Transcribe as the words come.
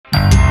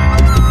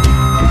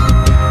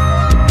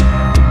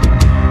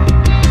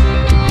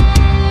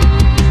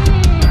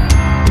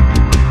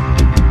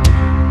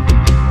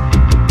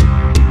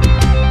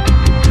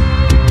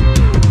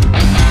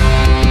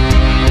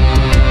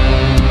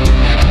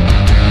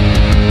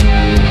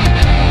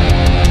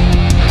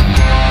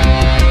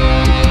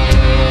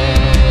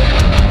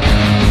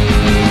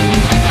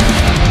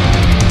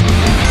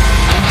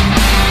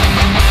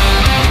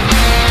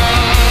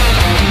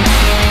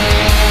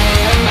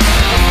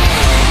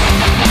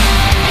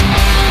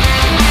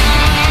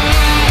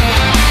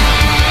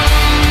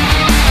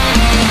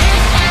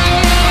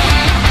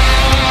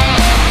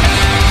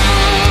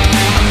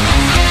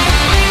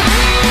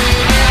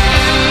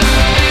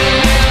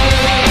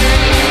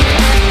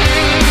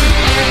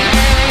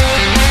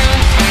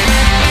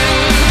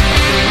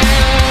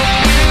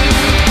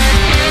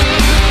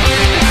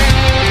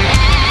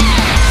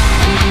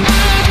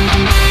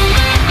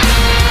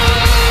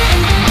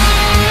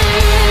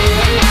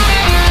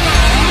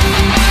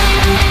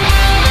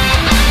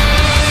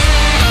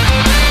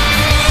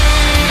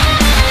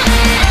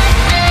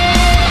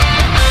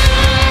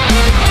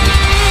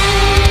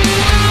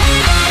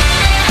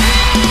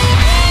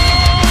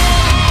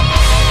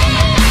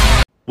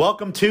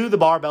Welcome to The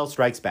Barbell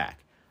Strikes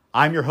Back.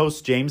 I'm your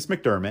host, James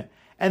McDermott,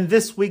 and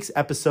this week's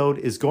episode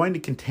is going to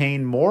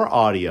contain more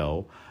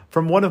audio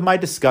from one of my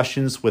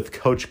discussions with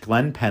Coach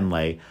Glenn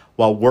Pendlay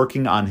while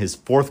working on his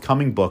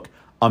forthcoming book,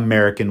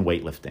 American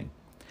Weightlifting.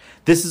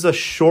 This is a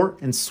short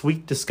and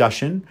sweet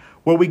discussion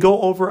where we go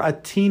over a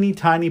teeny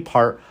tiny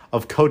part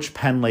of Coach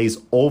Pendlay's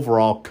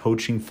overall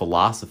coaching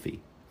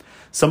philosophy.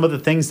 Some of the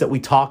things that we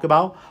talk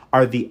about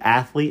are the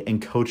athlete and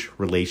coach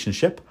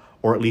relationship,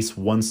 or at least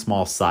one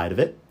small side of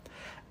it.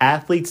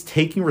 Athletes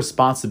taking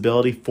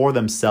responsibility for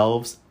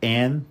themselves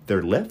and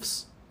their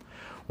lifts.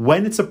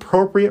 When it's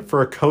appropriate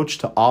for a coach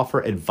to offer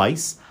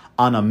advice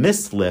on a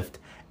missed lift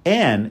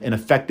and an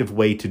effective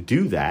way to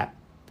do that.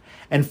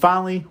 And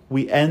finally,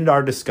 we end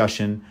our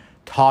discussion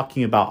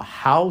talking about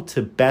how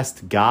to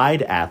best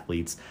guide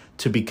athletes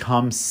to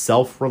become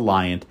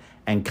self-reliant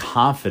and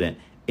confident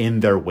in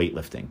their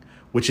weightlifting,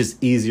 which is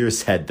easier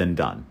said than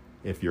done.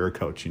 If you're a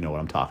coach, you know what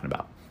I'm talking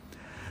about.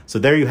 So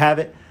there you have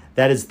it.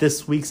 That is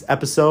this week's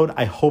episode.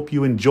 I hope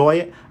you enjoy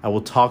it. I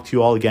will talk to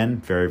you all again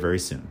very, very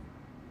soon.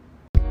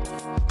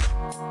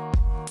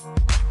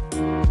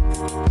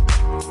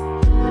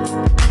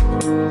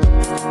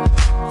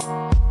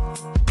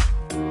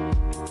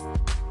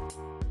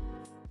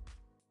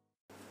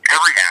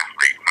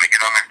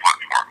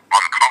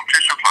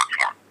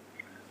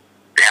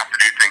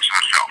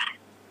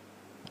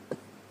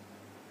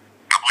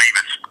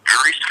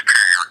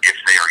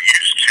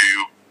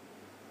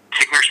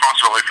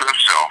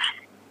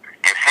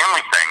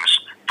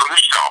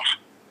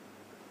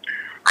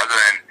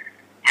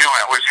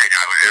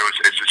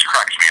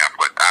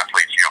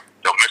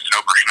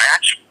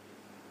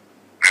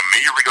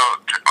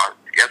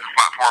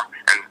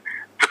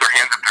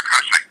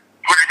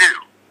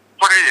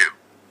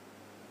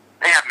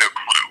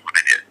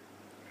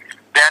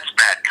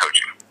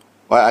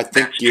 Well, I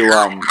think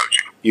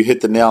you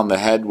hit the nail on the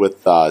head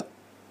with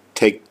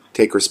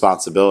take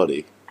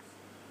responsibility.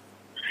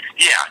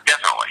 Yeah,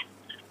 definitely.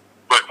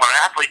 But when an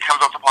athlete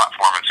comes off the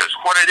platform and says,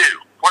 "What do I do?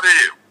 What do I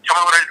do? Tell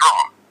me what I did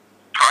wrong.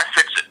 Can I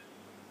fix it?"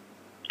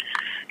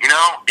 You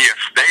know, if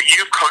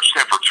you've coached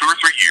them for 2 or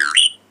 3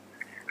 years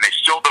and they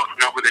still don't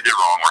know what they did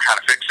wrong or how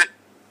to fix it,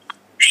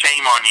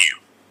 shame on you.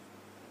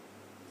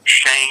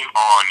 Shame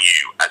on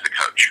you as a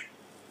coach.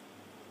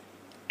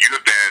 You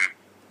have been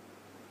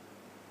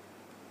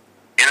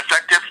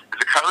ineffective as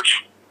a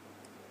coach.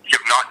 You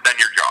have not done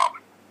your job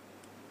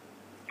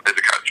as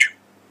a coach.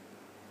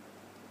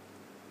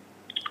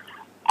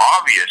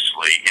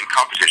 Obviously, in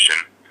competition,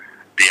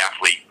 the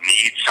athlete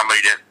needs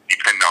somebody to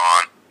depend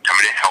on,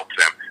 somebody to help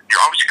them.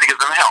 You're obviously going to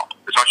give them help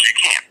as much as you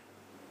can.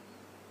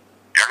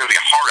 You're not going to be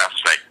a hard ass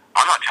to say,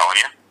 "I'm not telling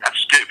you, that's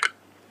stupid."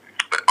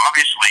 But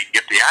obviously,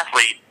 if the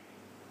athlete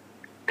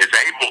is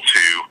able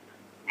to,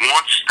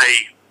 once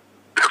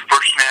their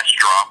first snatch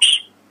drops,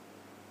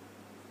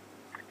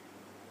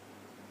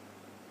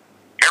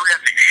 every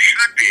athlete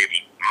should be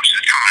able, most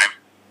of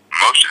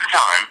the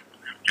time,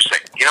 to say,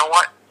 "You know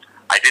what?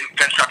 I didn't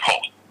finish that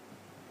pull."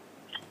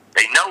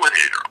 They know what they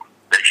did wrong.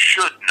 They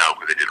should know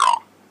what they did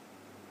wrong.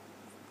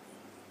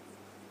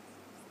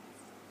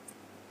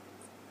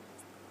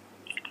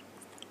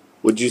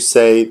 Would you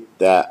say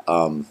that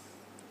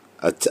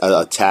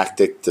a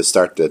tactic to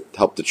start to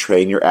help to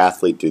train your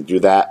athlete to do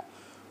that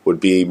would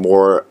be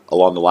more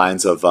along the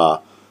lines of,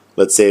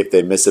 let's say if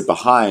they miss it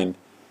behind,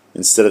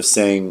 instead of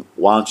saying,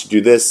 "Why don't you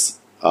do this?"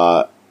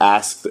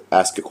 Ask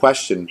a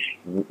question.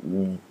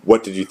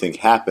 What did you think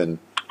happened?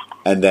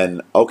 And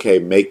then, okay,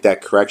 make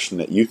that correction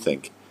that you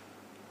think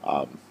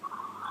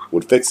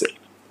would fix it.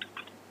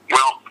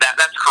 Well,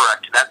 that's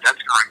correct. That's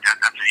correct.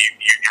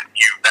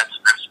 That's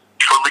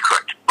totally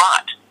correct.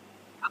 But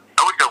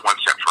I would go one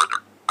step further.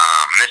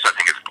 And this I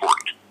think is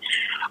important.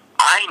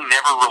 I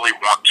never really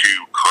want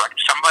to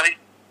correct somebody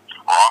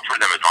or offer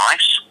them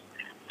advice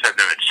that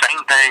they're the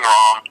same thing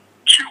wrong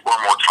 2 or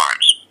more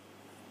times.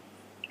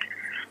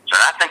 So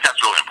I think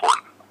that's really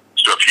important.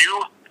 So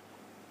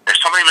if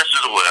somebody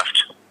misses a lift,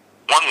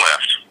 one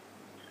lift,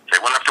 they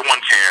went up to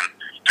 110,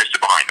 missed it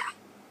behind them.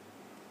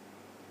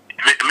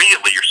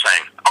 Immediately you're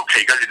saying, "Okay,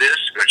 you got to do this,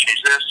 you got to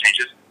change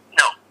this.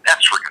 No,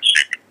 that's freaking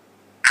stupid.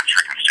 That's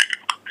freaking stupid.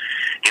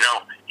 You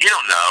know, you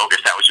don't know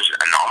if that was just an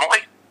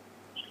anomaly.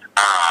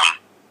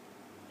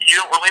 You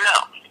don't really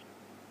know.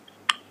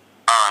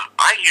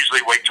 I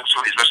usually wait till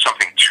somebody's missed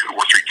something 2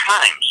 or 3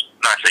 times,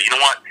 and I say, "You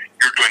know what?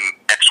 You're doing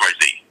X, Y,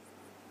 Z.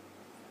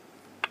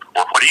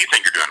 Or what do you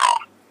think you're doing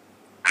wrong?"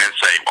 And then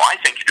say, "Well, I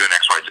think you're doing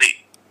X, Y,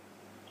 Z."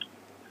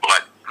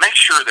 But make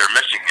sure they're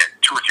missing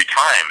it 2 or 3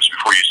 times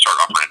before you start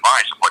offering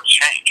advice on what to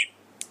change.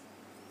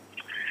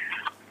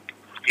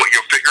 What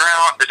you'll figure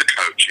out as a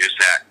coach is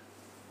that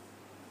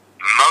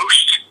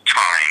most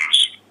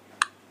times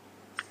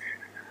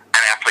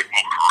an athlete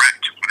will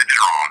correct what they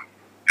did wrong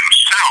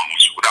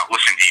themselves without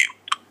listening to you.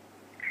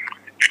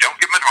 If you don't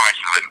give them advice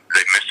and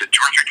they miss it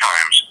 2 or 3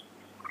 times,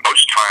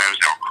 most times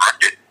they'll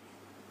correct it.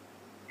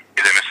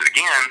 If they miss it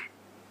again,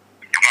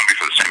 it won't be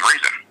for the same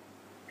reason.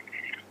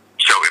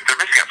 So if they're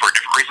missing it for a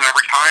different reason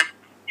every time,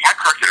 why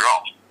correct it at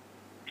all?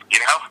 You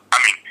know? I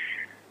mean,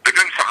 they're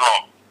doing something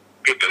wrong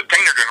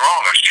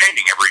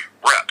changing every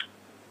rep.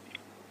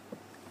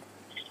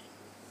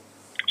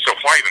 So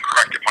why even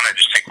correct it? Why not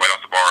just take weight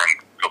off the bar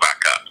and go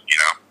back up, you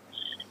know?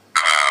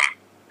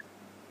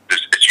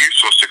 It's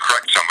useless to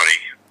correct somebody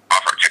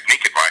off our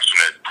technique advice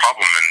when the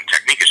problem and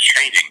technique is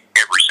changing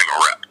every single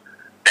rep.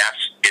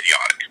 That's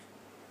idiotic.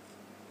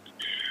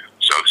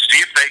 So see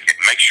if they can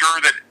make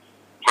sure that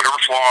whatever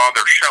flaw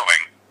they're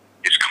showing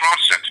is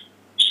constant,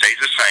 stays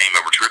the same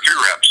over 2 or 3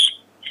 reps,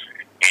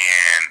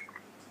 and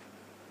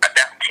at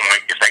that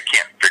point, if they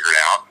can't figure it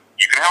out,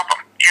 you can help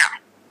them. Yeah.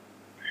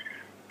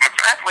 If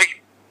an athlete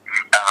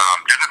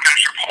doesn't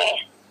finish their pull,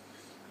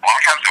 a lot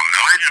of times they'll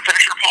know they didn't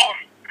finish their pull.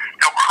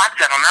 They'll correct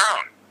that on their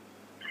own.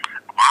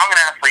 Allowing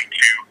an athlete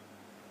to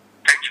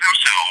think to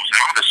themselves, and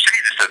I'm going to say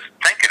this as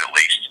think it at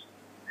least,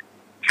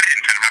 they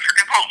didn't finish my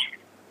freaking pull.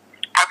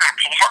 I've got to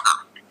pull harder,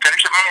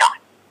 finish it more.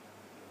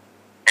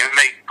 And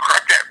they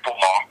correct that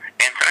flaw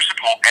and finish the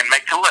pull and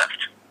make the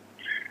lift.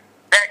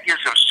 That gives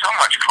them so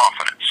much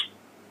confidence.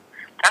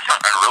 That's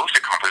not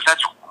unrealistic confidence,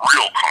 that's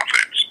real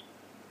confidence.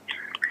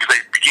 Because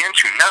they begin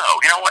to know,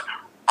 you know what,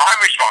 I'm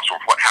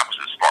responsible for what happens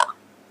to this bar.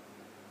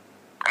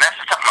 And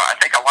that's the time I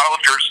think a lot of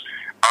lifters,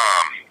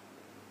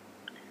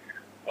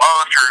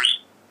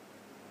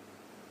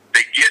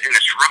 they get in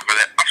this rut where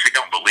they actually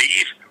don't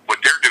believe what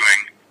they're doing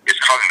is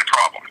causing the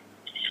problem,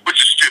 which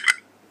is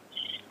stupid.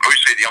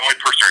 Obviously, the only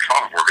person they're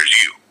responsible for is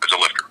you as a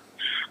lifter.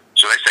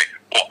 So they say,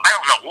 well, I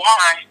don't know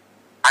why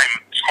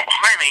it's going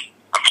behind me,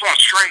 I'm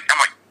pulling straight. I'm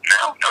like,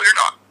 no, you're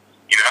not.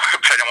 You know,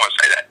 but I don't want to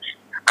say that.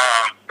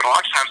 But a lot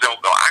of times they'll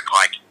act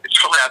like it's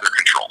totally out of their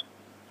control.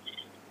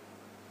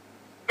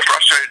 The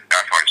frustrated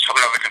athlete is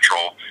totally out of their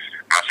control,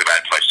 and that's a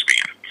bad place to be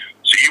in.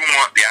 So you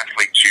want the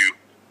athlete to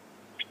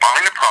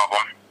find the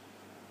problem,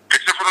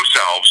 fix it for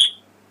themselves,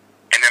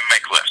 and then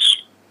make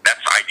lifts.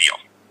 That's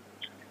ideal.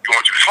 You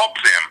want to help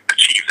them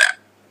achieve that.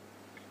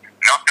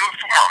 Not do it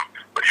for them,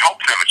 but help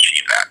them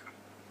achieve that.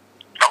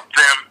 Help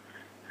them,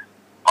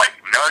 like,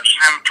 nudge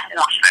them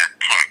towards that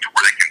point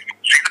where they can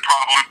see the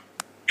problem,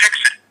 fix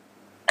it,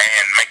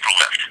 and make the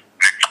lift,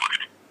 next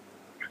lift.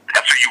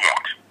 That's what you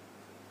want.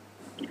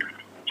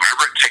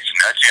 Whatever it takes to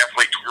nudge the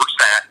athlete towards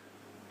that,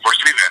 course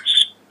of events,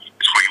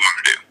 is what you want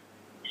to do.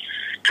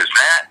 Because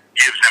that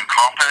gives them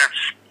confidence,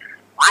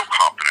 real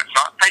confidence,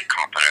 not fake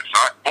confidence,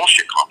 not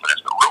bullshit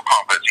confidence, but real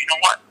confidence. You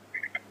know what?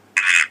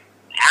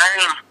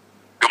 I'm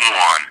the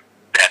one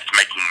that's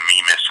making me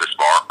miss this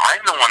bar.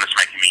 I'm the one that's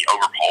making me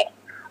overpull.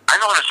 I'm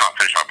the one that's not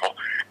finishing my pull.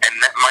 And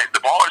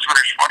the ball is going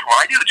to respond to what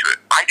I do to it.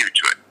 I do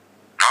to it,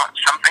 not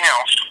something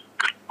else,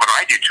 but what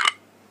I do to it.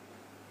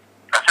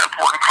 That's an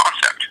important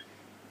concept.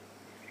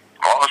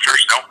 All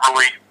lifters don't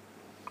really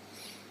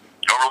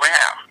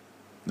have.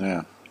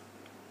 Yeah.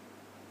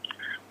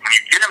 When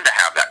you get them to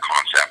have that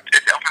concept,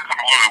 it opens up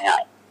a whole new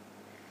world.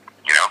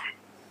 You know?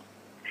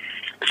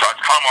 It's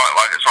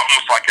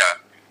almost like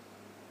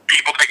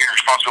people taking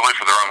responsibility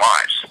for their own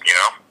lives, you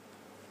know?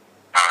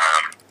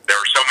 There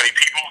are so many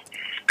people,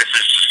 this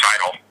is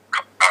societal,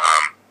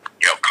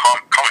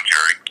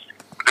 commentary.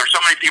 There are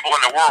so many people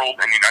in the world,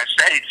 in the United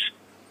States,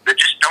 that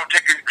just don't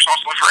take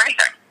responsibility for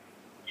anything.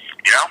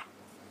 You know?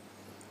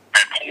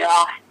 And poor,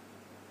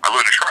 I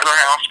live in a trailer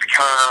house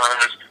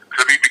because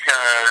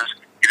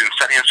you didn't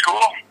study in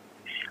school.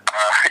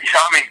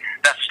 I mean,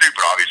 that's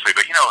stupid, obviously,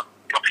 but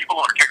people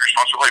want to take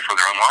responsibility for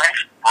their own life,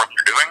 for what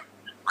they're doing,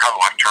 for how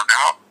the life turned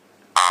out.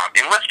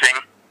 In lifting,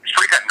 it's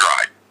pretty cut and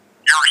dried.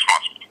 You're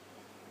responsible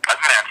as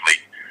an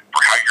athlete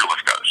for how your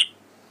lift goes.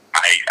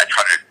 I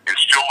try to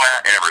instill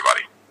that in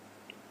everybody.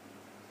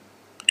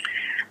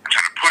 I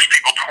try to push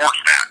people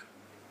towards that,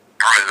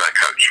 as a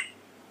coach.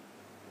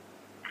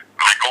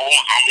 My goal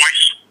is always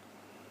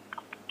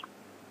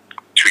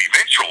to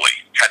eventually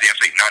have the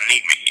athlete not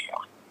need me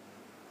anymore.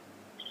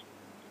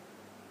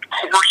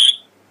 Of course,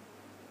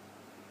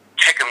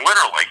 taken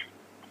literally,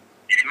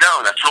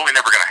 that's really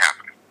never going to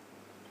happen.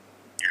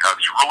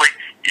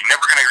 You're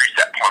never going to reach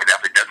that point that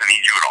athlete doesn't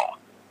need you at all.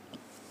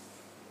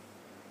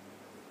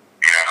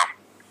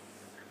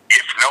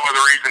 If no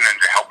other reason than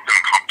to help them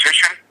in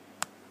competition,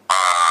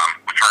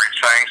 with various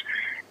things,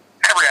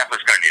 every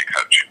athlete's going to need a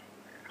coach.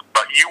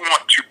 But you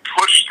want to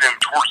push them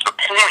towards the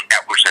point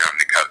at which they don't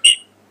need a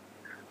coach.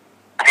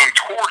 Going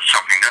towards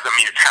something doesn't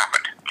mean it's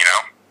happened,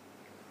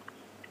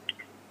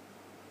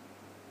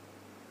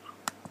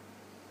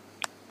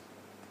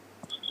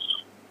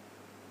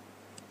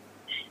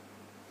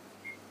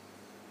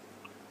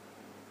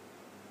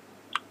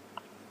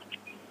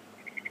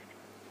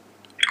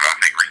 I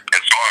think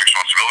installing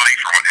responsibility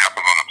for what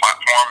happens on the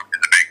platform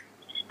is a big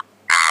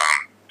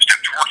step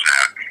towards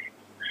that.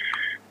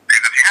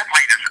 Because if the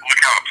athlete is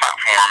looking on the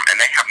platform and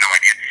they have no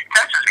idea